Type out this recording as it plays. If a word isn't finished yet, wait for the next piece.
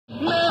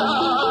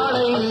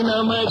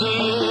நிம்மதியே.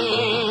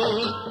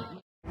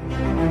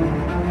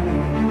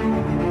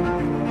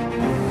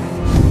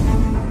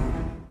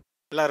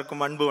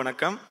 எல்லாருக்கும் அன்பு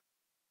வணக்கம்.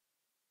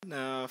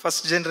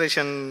 First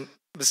generation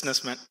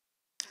businessman.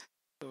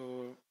 ஸோ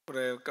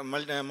ஒரு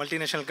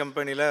மல்டிநேஷ்னல்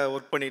கம்பெனியில்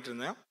ஒர்க் பண்ணிகிட்டு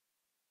இருந்தேன்.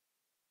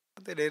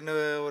 திடீர்னு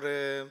ஒரு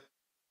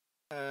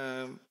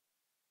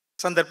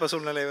சந்தர்ப்ப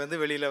சூழ்நிலை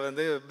வெளியில்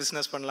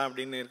பிஸ்னஸ் பண்ணலாம்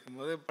அப்படின்னு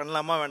இருக்கும்போது,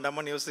 பண்ணலாமா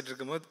வேண்டாமான்னு யோசிச்சுட்டு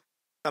இருக்கும்போது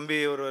தம்பி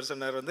ஒருவர்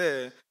சொன்னார்,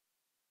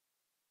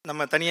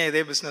 நம்ம தனியாக இதே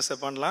பிஸ்னஸை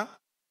பண்ணலாம்.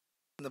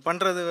 இந்த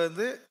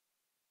பண்ணுறது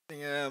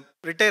நீங்கள்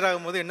ரிட்டையர்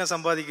ஆகும்போது என்ன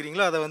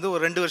சம்பாதிக்கிறீங்களோ அதை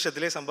ஒரு 2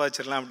 வருஷத்துலேயே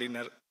சம்பாதிச்சிடலாம்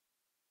அப்படின்னாரு.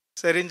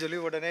 சரின்னு சொல்லி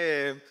உடனே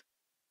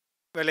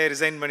வேலையை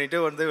ரிசைன்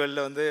பண்ணிவிட்டு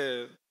வெளில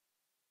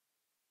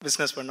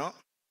பிஸ்னஸ் பண்ணோம்.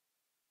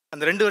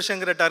 அந்த 2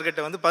 வருஷங்கிற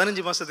டார்கெட்டை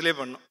 15 மாதத்துலேயே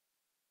பண்ணோம்.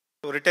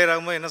 ரிட்டையர்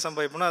ஆகும்போது என்ன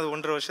சம்பாதிப்போம் அது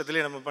 1.5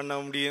 வருஷத்துலேயே நம்ம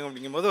பண்ண முடியும்.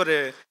 அப்படிங்கும்போது ஒரு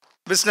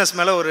பிஸ்னஸ்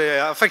மேலே ஒரு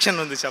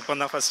அஃபெக்ஷன் வந்துச்சு.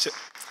 அப்போ தான் ஃபஸ்ட்டு,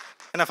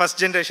 ஏன்னா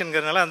ஃபஸ்ட்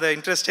ஜென்ரேஷனுங்கிறதுனால அந்த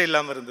இன்ட்ரெஸ்டே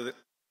இல்லாமல் இருந்தது.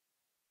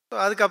 ஸோ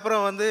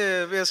அதுக்கப்புறம்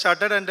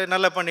ஸ்டார்டட் அண்ட்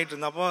நல்லா பண்ணிகிட்டு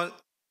இருந்தோம். அப்போ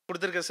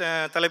கொடுத்துருக்க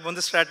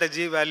தலைப்பு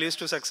ஸ்ட்ராட்டஜி வேல்யூஸ்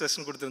டு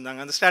சக்ஸஸ்ன்னு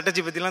கொடுத்துருந்தாங்க. அந்த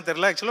ஸ்ட்ராட்டஜி பற்றிலாம்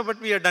தெரில ஆக்சுவலாக,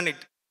 but we have done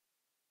it.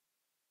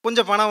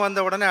 கொஞ்சம் பணம் வந்த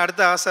உடனே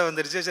அடுத்த ஆசை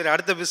வந்துருச்சு. சரி,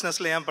 அடுத்த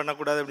பிஸ்னஸில் ஏன்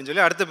பண்ணக்கூடாது அப்படின்னு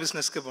சொல்லி அடுத்த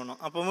பிஸ்னஸ்க்கு போனோம்.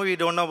 அப்போவும் we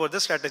don't know about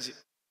the strategy.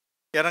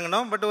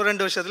 இறங்கினோம். But ஒரு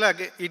 2 வருஷத்தில்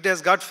இட்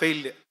ஹஸ் காட்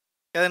ஃபெயில்டு.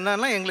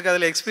 என்னன்னா எங்களுக்கு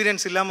அதில்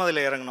எக்ஸ்பீரியன்ஸ் இல்லாமல்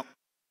அதில் இறங்கணும்.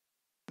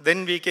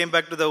 Then we came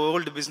back to the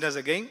old business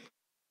again.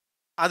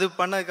 அது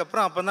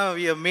பண்ணதுக்கப்புறம் அப்போ தான்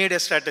we have made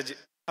a strategy.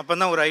 அப்போ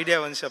தான் ஒரு ஐடியா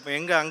வந்துச்சு. அப்போ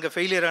அங்கே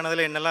ஃபெயிலியர்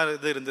ஆனதில் என்னெல்லாம்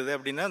இருந்தது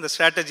அப்படின்னா அந்த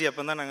ஸ்ட்ராட்டஜி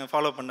அப்போ தான் நாங்கள்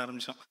ஃபாலோ பண்ண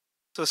ஆரம்பித்தோம்.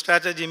 ஸோ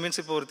ஸ்ட்ராட்டஜி மீன்ஸ்,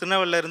 இப்போ ஒரு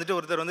திருநெல்வேலியில் இருந்துட்டு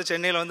ஒருத்தர்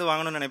சென்னையில்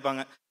வாங்கணும்னு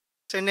நினைப்பாங்க.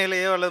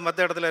 சென்னையிலேயோ அல்லது மற்ற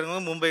இடத்துல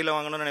இருக்கும்போது மும்பையில்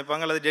வாங்கணும்னு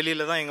நினைப்பாங்க, அல்லது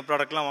டெல்லியில் தான் எங்கள்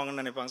ப்ராடக்ட்லாம்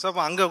வாங்கணும்னு நினைப்பாங்க. ஸோ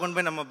அப்போ அங்கே கொண்டு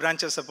போய் நம்ம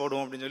பிரான்ச்சஸை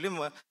போடுவோம் அப்படின்னு சொல்லி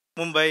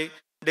மும்பை,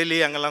 டெல்லி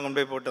அங்கெல்லாம் கொண்டு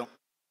போய் போட்டோம்.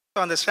 ஸோ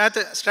அந்த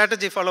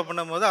ஸ்ட்ராட்டஜி ஃபாலோ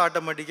பண்ணும்போது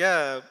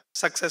ஆட்டோமேட்டிக்காக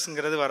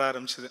சக்ஸஸ்ங்கிறது வர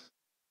ஆரம்பிச்சிது.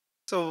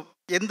 ஸோ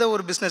எந்த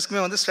ஒரு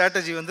பிஸ்னஸ்க்குமே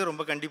ஸ்ட்ராட்டஜி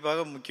ரொம்ப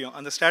கண்டிப்பாக முக்கியம்.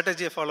 அந்த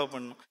ஸ்ட்ராட்டஜியை ஃபாலோ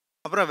பண்ணணும்.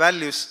 அப்புறம்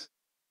வேல்யூஸ்.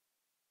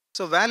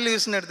 ஸோ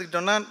வேல்யூஸ்ன்னு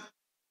எடுத்துக்கிட்டோம்னா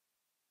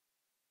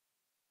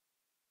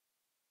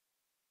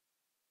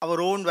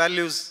அவர் own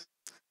values,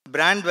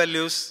 brand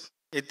values,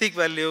 ethic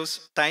values,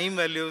 time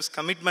values,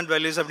 commitment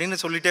values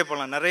அப்படின்னு சொல்லிகிட்டே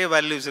போகலாம். நிறைய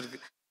வேல்யூஸ்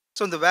இருக்குது.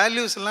 ஸோ இந்த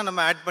வேல்யூஸ் எல்லாம்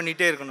நம்ம ஆட்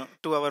பண்ணிகிட்டே இருக்கணும்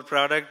to our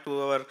product,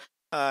 to our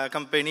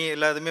company.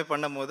 எல்லாத்துமே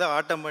பண்ணும் போது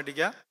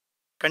ஆட்டோமேட்டிக்காக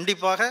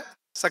கண்டிப்பாக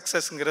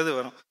சக்ஸஸ்ங்கிறது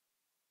வரும்.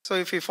 So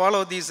if you follow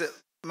these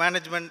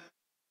management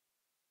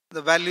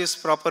the values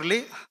properly,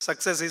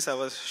 success is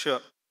our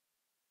sure.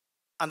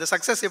 அந்த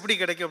சக்ஸஸ் எப்படி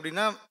கிடைக்கும்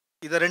அப்படின்னா,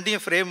 இதை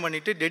ரெண்டையும் ஃப்ரேம்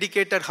பண்ணிவிட்டு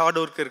டெடிக்கேட்டட் ஹார்ட்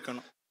ஒர்க்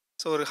இருக்கணும்.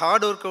 ஸோ ஒரு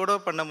ஹார்ட் ஒர்க்கோடு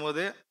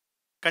பண்ணும்போது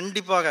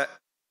கண்டிப்பாக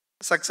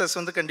சக்ஸஸ்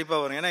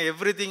கண்டிப்பாக வரும். ஏன்னா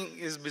எவ்ரி திங்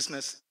இஸ்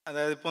பிஸ்னஸ்.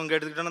 அதாவது இப்போ இங்கே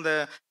எடுத்துக்கிட்டோன்னா இந்த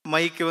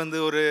மைக்கு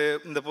ஒரு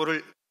இந்த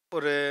பொருள்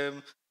ஒரு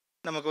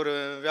நமக்கு ஒரு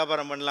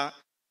வியாபாரம் பண்ணலாம்.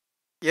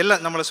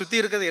 எல்லாம் நம்மளை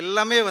சுற்றி இருக்கிறது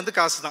எல்லாமே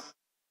காசு தான்.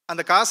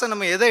 அந்த காசை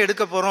நம்ம எதை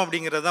எடுக்க போகிறோம்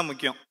அப்படிங்கிறது தான்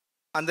முக்கியம்.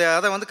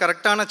 அதை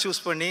கரெக்டான சூஸ்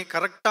பண்ணி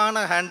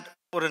கரெக்டான ஹேண்ட்,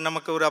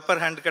 நமக்கு ஒரு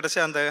அப்பர் ஹேண்ட் கிடச்சி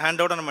அந்த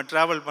ஹேண்டோட நம்ம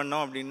ட்ராவல்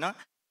பண்ணோம் அப்படின்னா,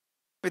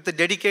 வித்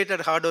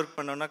டெடிக்கேட்டட் ஹார்ட் ஒர்க்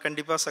பண்ணோம்னா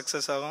கண்டிப்பாக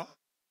சக்ஸஸ் ஆகும்.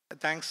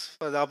 Thanks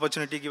for the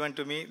opportunity given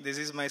to me.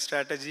 This is my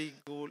strategy,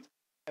 goal,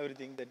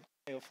 everything that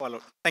I have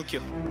followed. Thank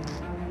you.